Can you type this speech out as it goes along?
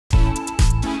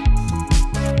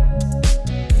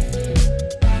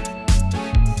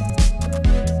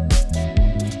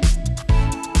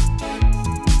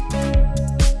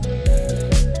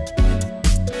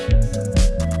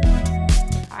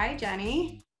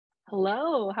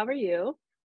Hello, how are you?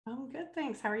 I'm good,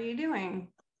 thanks. How are you doing?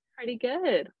 Pretty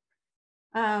good.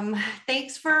 Um,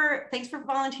 thanks for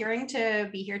volunteering to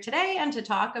be here today and to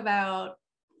talk about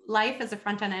life as a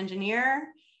front-end engineer.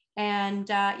 And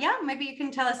yeah, maybe you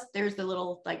can tell us. There's the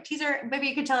little like teaser. Maybe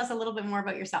you can tell us a little bit more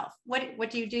about yourself. What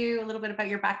do you do? A little bit about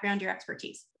your background, your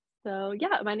expertise. So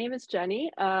yeah, my name is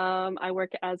Jenny. I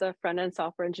work as a front-end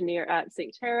software engineer at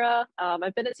Synctera.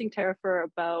 I've been at Synctera for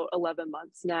about 11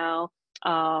 months now.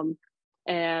 Um,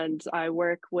 and I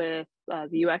work with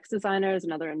the UX designers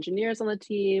and other engineers on the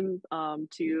team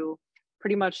to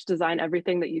pretty much design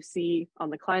everything that you see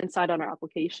on the client side on our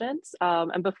applications.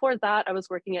 And before that, I was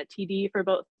working at TD for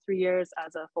about 3 years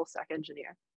as a full stack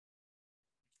engineer.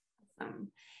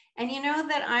 And you know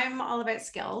that I'm all about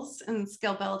skills and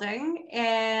skill building.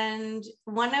 And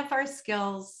one of our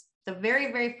skills, the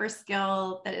very, very first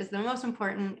skill that is the most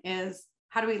important is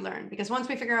how do we learn? Because once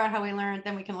we figure out how we learn,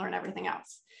 then we can learn everything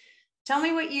else. Tell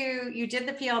me what you did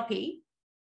the PLP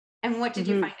and what did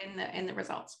you Mhm. find in the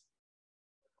results?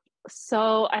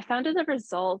 So I found in the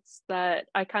results that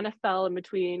I kind of fell in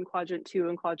between quadrant two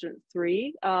and quadrant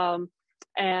three.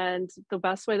 And the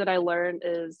best way that I learn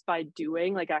is by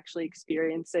doing, like actually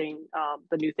experiencing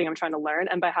the new thing I'm trying to learn,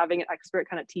 and by having an expert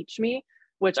kind of teach me,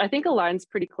 which I think aligns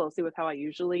pretty closely with how I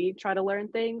usually try to learn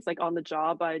things. Like on the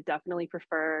job, I definitely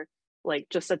prefer like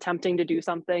just attempting to do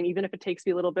something, even if it takes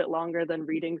me a little bit longer than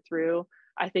reading through.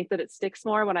 I think that it sticks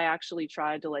more when I actually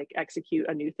try to like execute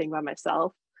a new thing by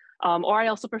myself. Or I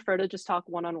also prefer to just talk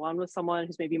one-on-one with someone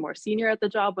who's maybe more senior at the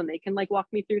job when they can like walk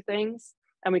me through things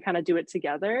and we kind of do it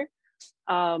together.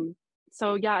 Um,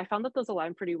 so yeah, I found that those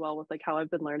align pretty well with like how I've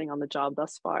been learning on the job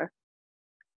thus far.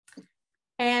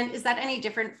 And is that any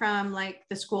different from like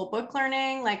the school book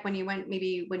learning? Like when you went,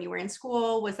 maybe when you were in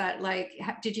school, was that like,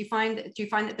 do you find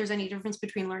that there's any difference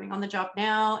between learning on the job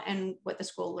now and what the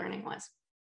school learning was?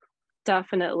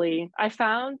 Definitely. I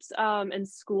found in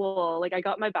school, like I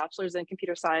got my bachelor's in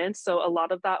computer science. So a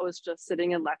lot of that was just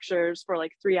sitting in lectures for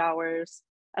like 3 hours.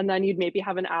 And then you'd maybe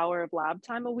have an hour of lab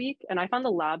time a week. And I found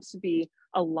the labs to be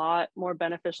a lot more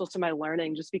beneficial to my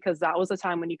learning just because that was a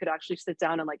time when you could actually sit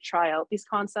down and like try out these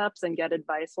concepts and get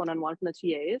advice one-on-one from the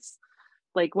TAs.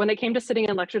 Like when it came to sitting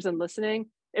in lectures and listening,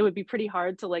 it would be pretty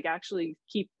hard to like actually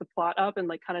keep the plot up and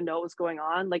like kind of know what was going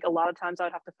on. Like a lot of times I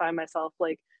would have to find myself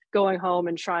like going home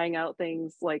and trying out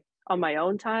things like on my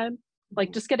own time.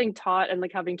 Like just getting taught and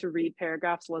like having to read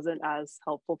paragraphs wasn't as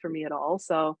helpful for me at all.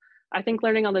 So I think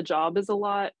learning on the job is a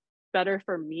lot better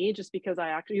for me just because I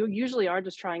actually you usually are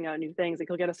just trying out new things. Like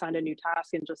you'll get assigned a new task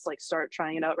and just like start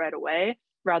trying it out right away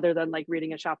rather than like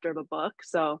reading a chapter of a book.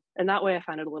 So in that way I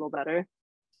find it a little better.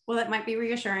 Well, that might be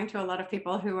reassuring to a lot of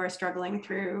people who are struggling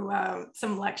through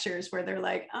some lectures where they're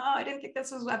like, oh, I didn't think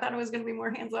this was, I thought it was going to be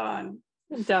more hands-on.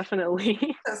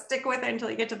 Definitely. So stick with it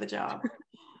until you get to the job.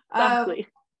 Um, Exactly.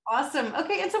 awesome.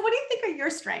 Okay. And so what do you think are your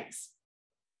strengths?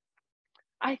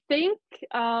 I think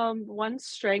one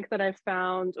strength that I've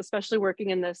found, especially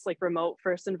working in this like remote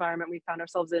first environment we found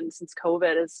ourselves in since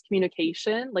COVID, is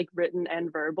communication, like written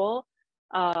and verbal.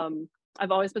 Um, I've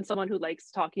always been someone who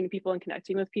likes talking to people and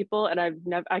connecting with people, and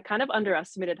I kind of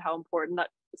underestimated how important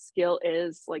that skill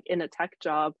is, like in a tech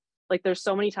job. Like there's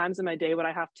so many times in my day when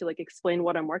I have to like explain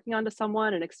what I'm working on to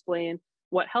someone and explain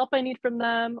what help I need from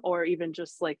them, or even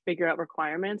just like figure out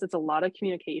requirements. It's a lot of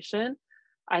communication.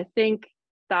 I think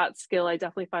that skill I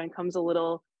definitely find comes a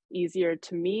little easier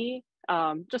to me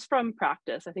just from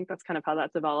practice. I think that's kind of how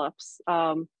that develops.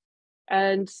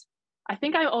 And I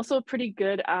think I'm also pretty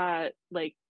good at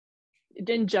like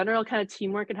in general kind of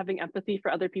teamwork and having empathy for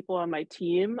other people on my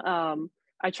team.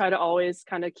 I try to always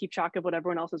kind of keep track of what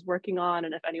everyone else is working on,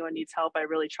 and if anyone needs help, I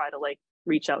really try to like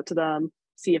reach out to them,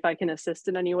 see if I can assist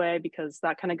in any way, because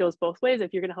that kind of goes both ways.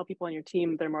 If you're going to help people on your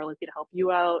team, they're more likely to help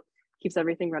you out, keeps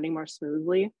everything running more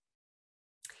smoothly.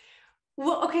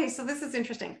 Well, okay, so this is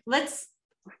interesting. Let's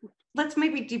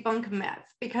maybe debunk a myth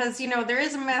because there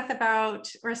is a myth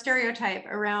about or a stereotype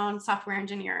around software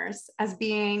engineers as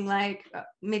being like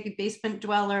maybe basement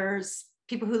dwellers,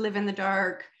 people who live in the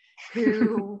dark,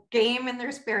 who game in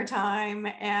their spare time,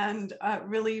 and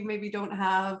really maybe don't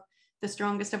have the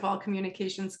strongest of all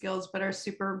communication skills, but are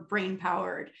super brain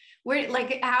powered. Where,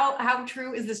 like, how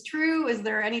true is this? True? Is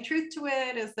there any truth to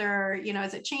it? Is there,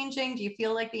 is it changing? Do you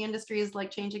feel like the industry is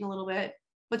like changing a little bit?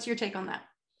 What's your take on that?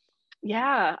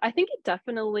 Yeah, I think it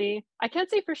definitely, I can't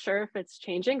say for sure if it's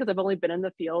changing because I've only been in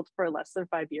the field for less than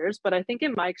 5 years, but I think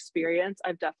in my experience,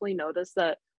 I've definitely noticed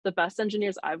that the best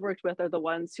engineers I've worked with are the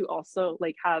ones who also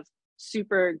like have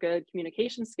super good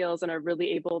communication skills and are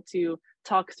really able to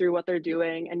talk through what they're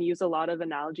doing and use a lot of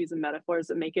analogies and metaphors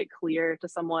that make it clear to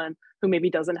someone who maybe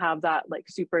doesn't have that like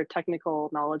super technical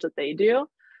knowledge that they do.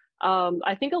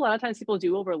 I think a lot of times people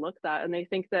do overlook that, and they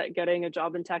think that getting a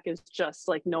job in tech is just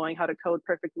like knowing how to code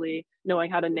perfectly, knowing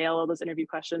how to nail all those interview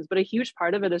questions. But a huge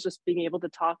part of it is just being able to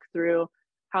talk through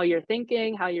how you're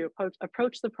thinking, how you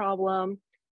approach the problem,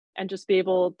 and just be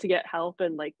able to get help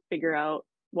and like figure out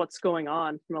what's going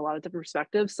on from a lot of different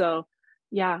perspectives. So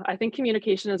yeah, I think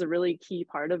communication is a really key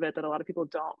part of it that a lot of people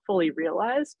don't fully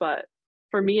realize. But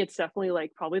for me, it's definitely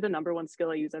like probably the number one skill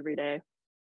I use every day.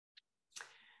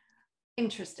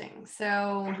 Interesting.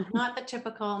 So not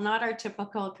our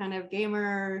typical kind of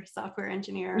gamer software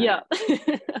engineer. Yeah.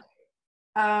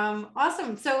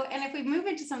 Awesome. So, and if we move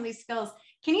into some of these skills,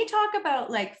 can you talk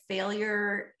about like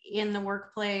failure in the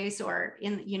workplace or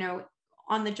in,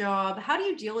 on the job? How do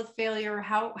you deal with failure?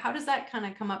 How does that kind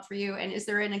of come up for you? And is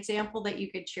there an example that you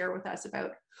could share with us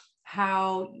about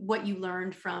what you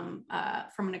learned from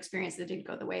an experience that didn't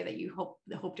go the way that you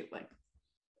hoped it would?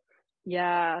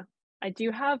 Yeah, I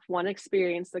do have one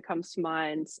experience that comes to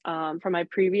mind from my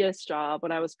previous job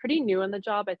when I was pretty new in the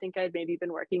job. I think I'd maybe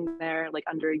been working there like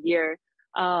under a year.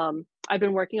 I've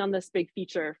been working on this big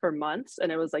feature for months,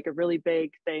 and it was like a really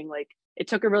big thing. Like it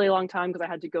took a really long time because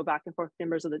I had to go back and forth with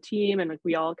members of the team, and like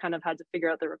we all kind of had to figure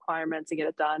out the requirements and get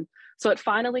it done. So it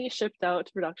finally shipped out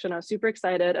to production. I was super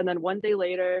excited. And then one day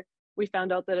later, we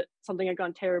found out that something had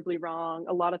gone terribly wrong.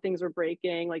 A lot of things were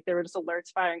breaking, like there were just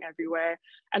alerts firing everywhere.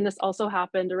 And this also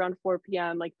happened around 4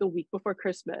 p.m., like the week before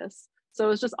Christmas. So it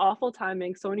was just awful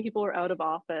timing. So many people were out of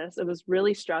office. It was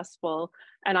really stressful.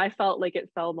 And I felt like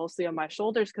it fell mostly on my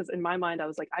shoulders because in my mind, I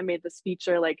was like, I made this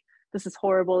feature, like this is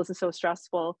horrible. This is so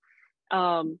stressful.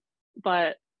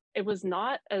 But it was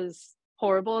not as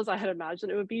horrible as I had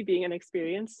imagined it would be being an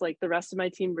experience. Like the rest of my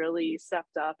team really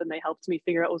stepped up and they helped me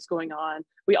figure out what was going on.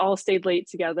 We all stayed late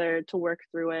together to work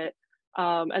through it.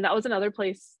 And that was another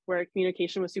place where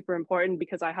communication was super important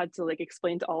because I had to like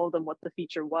explain to all of them what the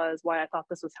feature was, why I thought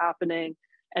this was happening.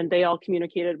 And they all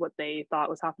communicated what they thought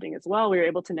was happening as well. We were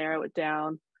able to narrow it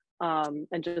down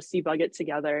and just debug it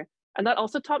together. And that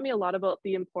also taught me a lot about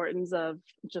the importance of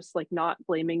just like not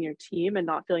blaming your team and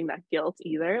not feeling that guilt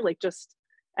either. Like just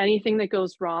anything that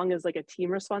goes wrong is like a team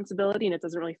responsibility and it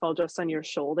doesn't really fall just on your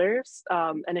shoulders.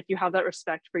 And if you have that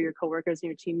respect for your coworkers and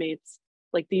your teammates,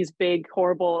 like these big,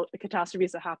 horrible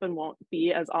catastrophes that happen won't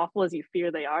be as awful as you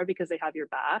fear they are because they have your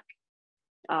back.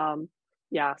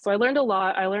 Yeah, so I learned a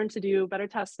lot. I learned to do better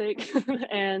testing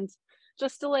and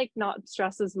just to like not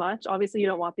stress as much. Obviously, you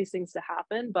don't want these things to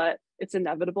happen, but it's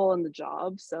inevitable in the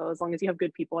job. So as long as you have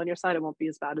good people on your side, it won't be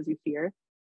as bad as you fear.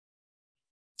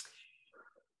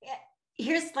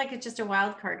 Here's like just a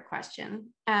wild card question.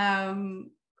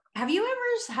 Have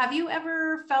you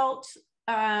ever felt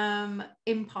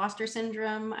imposter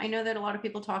syndrome? I know that a lot of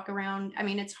people talk around, I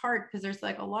mean, it's hard because there's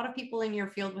like a lot of people in your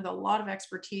field with a lot of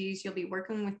expertise. You'll be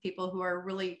working with people who are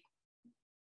really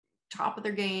top of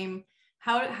their game.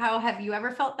 How have you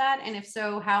ever felt that? And if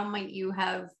so, how might you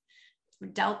have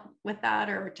dealt with that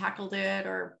or tackled it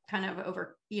or kind of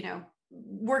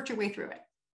worked your way through it?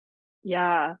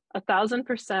 Yeah,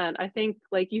 1,000%. I think,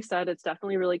 like you said, it's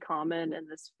definitely really common in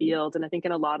this field. And I think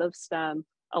in a lot of STEM,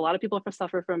 a lot of people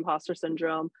suffer from imposter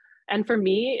syndrome. And for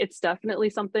me, it's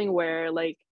definitely something where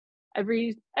like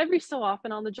every so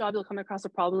often on the job, you'll come across a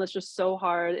problem that's just so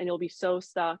hard and you'll be so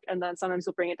stuck. And then sometimes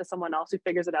you'll bring it to someone else who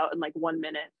figures it out in like 1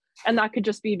 minute. And that could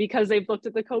just be because they've looked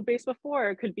at the code base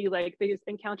before. It could be like they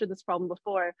encountered this problem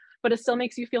before, but it still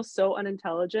makes you feel so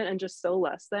unintelligent and just so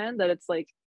less than that it's like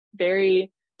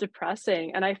very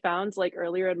depressing. And I found like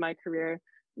earlier in my career,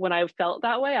 when I felt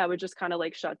that way, I would just kind of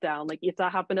like shut down. Like if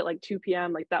that happened at like 2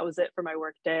 p.m., like that was it for my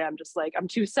work day. I'm just like, I'm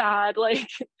too sad, like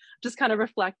just kind of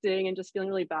reflecting and just feeling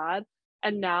really bad.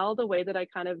 And now the way that I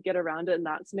kind of get around it in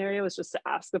that scenario is just to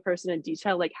ask the person in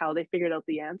detail, like how they figured out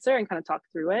the answer and kind of talk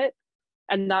through it.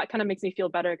 And that kind of makes me feel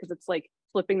better because it's like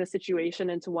flipping the situation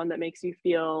into one that makes you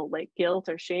feel like guilt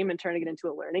or shame and turning it into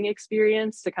a learning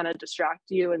experience to kind of distract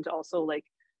you and to also like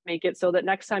make it so that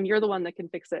next time you're the one that can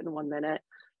fix it in 1 minute.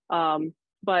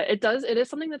 But it is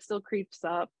something that still creeps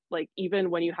up. Like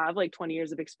even when you have like 20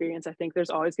 years of experience, I think there's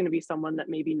always going to be someone that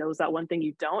maybe knows that one thing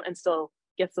you don't and still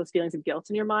gets those feelings of guilt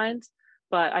in your mind.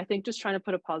 But I think just trying to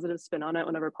put a positive spin on it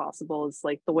whenever possible is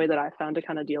like the way that I found to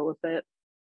kind of deal with it.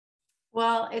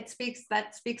 Well,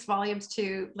 that speaks volumes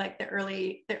to like the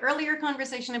earlier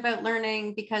conversation about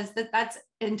learning, because that's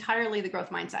entirely the growth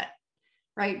mindset,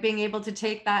 right? Being able to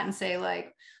take that and say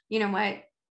like, you know what,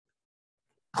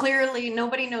 clearly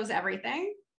nobody knows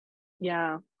everything.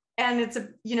 Yeah. and it's a,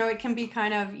 you know, it can be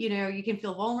kind of, you know, you can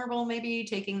feel vulnerable, maybe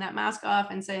taking that mask off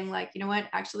and saying like, you know what,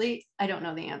 actually, I don't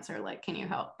know the answer. Like, can you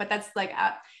help? But that's like,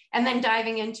 and then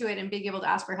diving into it and being able to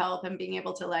ask for help and being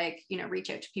able to like, you know, reach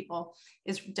out to people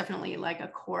is definitely like a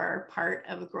core part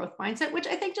of a growth mindset, which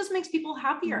I think just makes people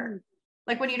happier.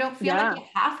 Like when you don't feel like you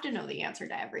have to know the answer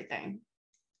to everything.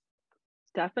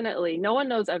 Definitely. No one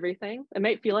knows everything. It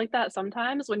might feel like that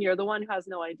sometimes when you're the one who has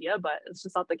no idea, but it's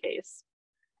just not the case.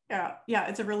 Yeah. Yeah.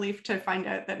 It's a relief to find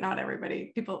out that not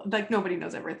everybody, people, like nobody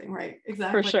knows everything, right? For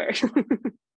Exactly. sure.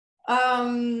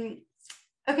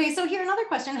 Okay. So here, another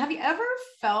question. Have you ever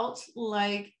felt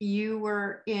like you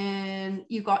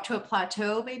got to a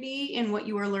plateau maybe in what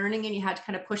you were learning and you had to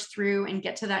kind of push through and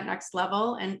get to that next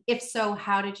level? And if so,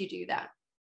 how did you do that?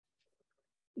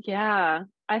 Yeah,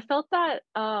 I felt that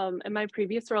in my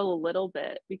previous role a little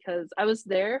bit because I was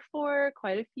there for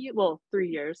quite a few, well, 3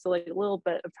 years, so like a little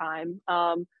bit of time.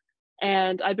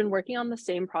 And I've been working on the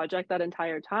same project that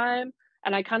entire time.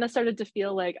 And I kind of started to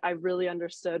feel like I really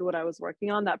understood what I was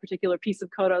working on, that particular piece of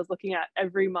code I was looking at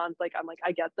every month. Like, I'm like,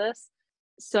 I get this.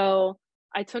 So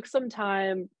I took some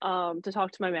time to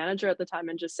talk to my manager at the time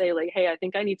and just say like, hey, I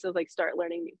think I need to like start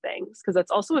learning new things because that's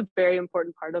also a very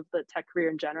important part of the tech career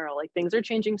in general. Like things are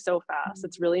changing so fast.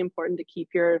 It's really important to keep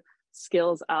your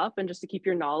skills up and just to keep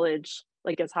your knowledge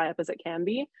like as high up as it can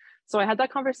be. So I had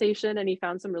that conversation and he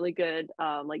found some really good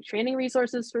like training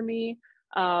resources for me.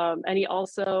 And he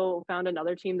also found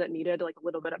another team that needed like a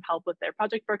little bit of help with their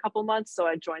project for a couple months. So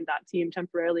I joined that team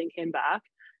temporarily and came back.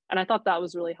 And I thought that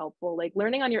was really helpful. Like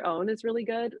learning on your own is really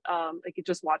good. Like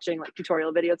just watching like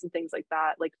tutorial videos and things like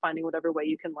that, like finding whatever way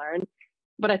you can learn.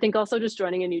 But I think also just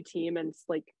joining a new team and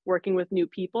like working with new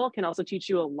people can also teach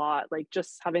you a lot. Like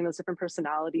just having those different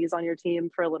personalities on your team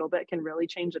for a little bit can really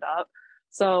change it up.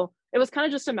 So it was kind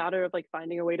of just a matter of like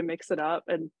finding a way to mix it up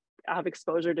and have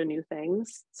exposure to new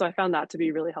things. So I found that to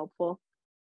be really helpful.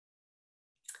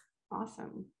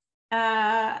 Awesome.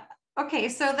 Okay,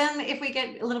 so then if we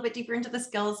get a little bit deeper into the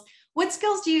skills, what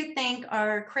skills do you think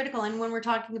are critical? And when we're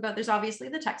talking about, there's obviously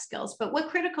the tech skills, but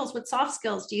what soft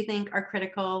skills do you think are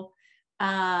critical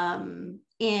as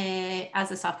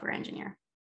a software engineer?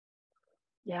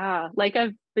 Yeah, like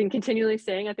I've been continually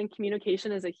saying, I think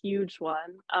communication is a huge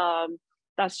one.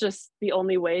 That's just the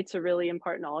only way to really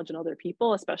impart knowledge in other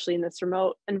people, especially in this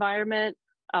remote environment.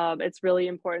 It's really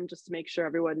important just to make sure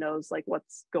everyone knows like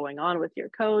what's going on with your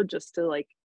code, just to like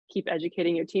keep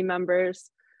educating your team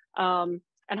members. And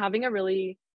having a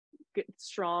really good,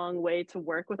 strong way to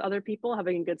work with other people,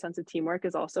 having a good sense of teamwork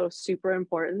is also super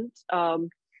important.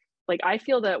 Like I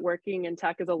feel that working in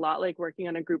tech is a lot like working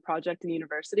on a group project in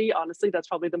university. Honestly, that's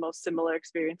probably the most similar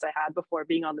experience I had before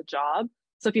being on the job.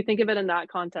 So if you think of it in that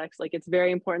context, like it's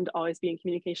very important to always be in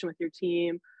communication with your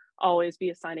team, always be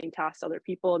assigning tasks to other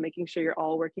people and making sure you're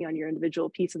all working on your individual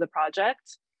piece of the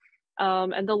project.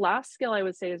 And the last skill I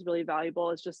would say is really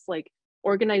valuable is just like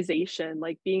organization,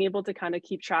 like being able to kind of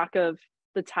keep track of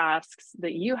the tasks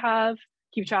that you have,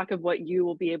 keep track of what you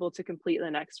will be able to complete in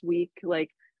the next week. Like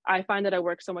I find that I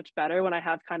work so much better when I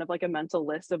have kind of like a mental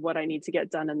list of what I need to get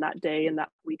done in that day, in that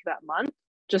week, that month,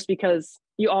 just because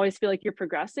you always feel like you're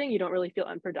progressing. You don't really feel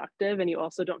unproductive. And you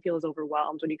also don't feel as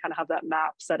overwhelmed when you kind of have that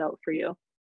map set out for you.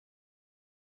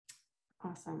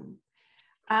 Awesome.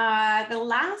 The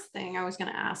last thing I was going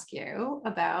to ask you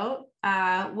about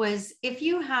was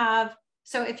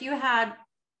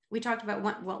we talked about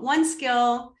one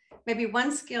skill, maybe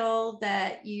one skill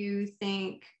that you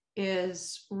think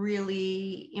is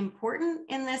really important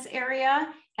in this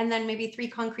area, and then maybe 3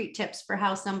 concrete tips for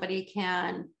how somebody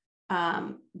can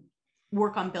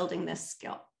work on building this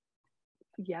skill.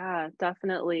 Yeah,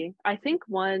 definitely. I think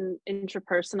one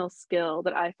interpersonal skill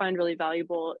that I find really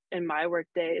valuable in my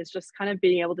workday is just kind of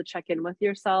being able to check in with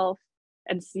yourself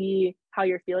and see how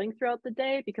you're feeling throughout the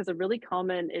day, because a really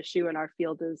common issue in our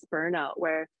field is burnout,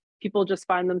 where people just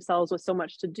find themselves with so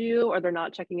much to do or they're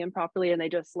not checking in properly and they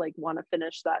just like want to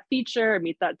finish that feature or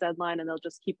meet that deadline and they'll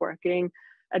just keep working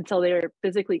until they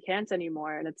physically can't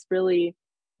anymore. And it's really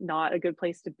not a good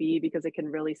place to be because it can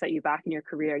really set you back in your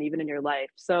career and even in your life.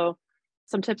 So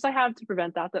some tips I have to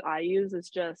prevent that I use is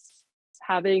just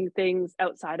having things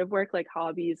outside of work, like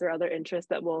hobbies or other interests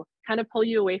that will kind of pull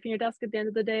you away from your desk at the end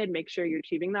of the day and make sure you're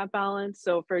achieving that balance.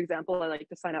 So for example, I like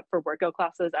to sign up for workout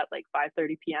classes at like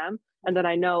 5:30 p.m. And then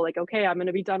I know like, okay, I'm going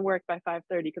to be done work by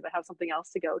 5:30 because I have something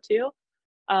else to go to.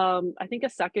 I think a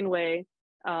second way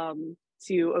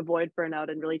to avoid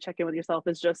burnout and really check in with yourself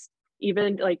is just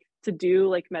even like to do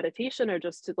like meditation or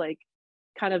just to like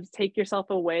kind of take yourself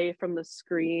away from the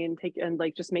screen, take and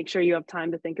like just make sure you have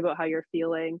time to think about how you're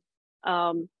feeling.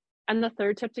 And the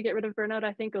third tip to get rid of burnout,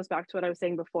 I think, goes back to what I was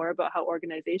saying before about how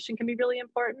organization can be really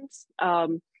important.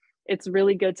 It's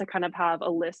really good to kind of have a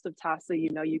list of tasks that you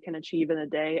know you can achieve in a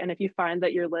day. And if you find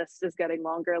that your list is getting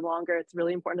longer and longer, it's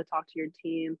really important to talk to your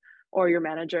team or your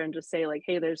manager and just say, like,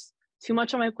 hey, there's too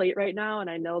much on my plate right now. And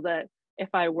I know that if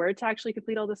I were to actually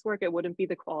complete all this work, it wouldn't be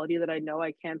the quality that I know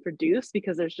I can produce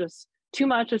because there's just too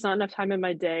much. There's not enough time in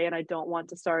my day. And I don't want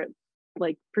to start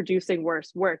like producing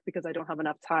worse work because I don't have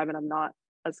enough time and I'm not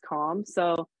as calm.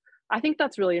 So I think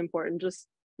that's really important. Just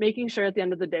making sure at the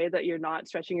end of the day that you're not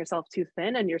stretching yourself too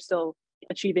thin and you're still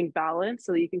achieving balance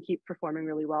so that you can keep performing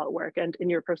really well at work and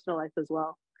in your personal life as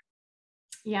well.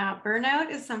 Yeah, burnout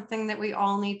is something that we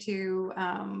all need to,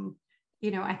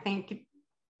 I think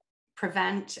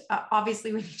prevent.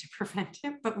 Obviously, we need to prevent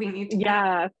it, but we need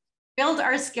to build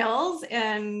our skills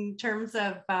in terms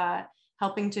of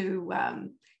helping to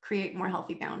create more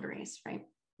healthy boundaries, right?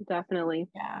 Definitely.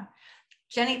 Yeah.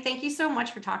 Jenni, thank you so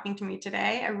much for talking to me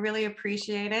today. I really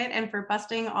appreciate it, and for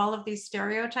busting all of these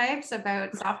stereotypes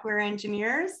about software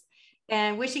engineers,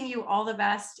 and wishing you all the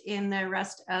best in the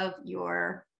rest of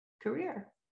your career.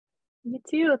 You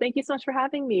too. Thank you so much for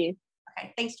having me.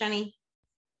 Okay. Thanks, Jenni.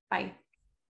 Bye.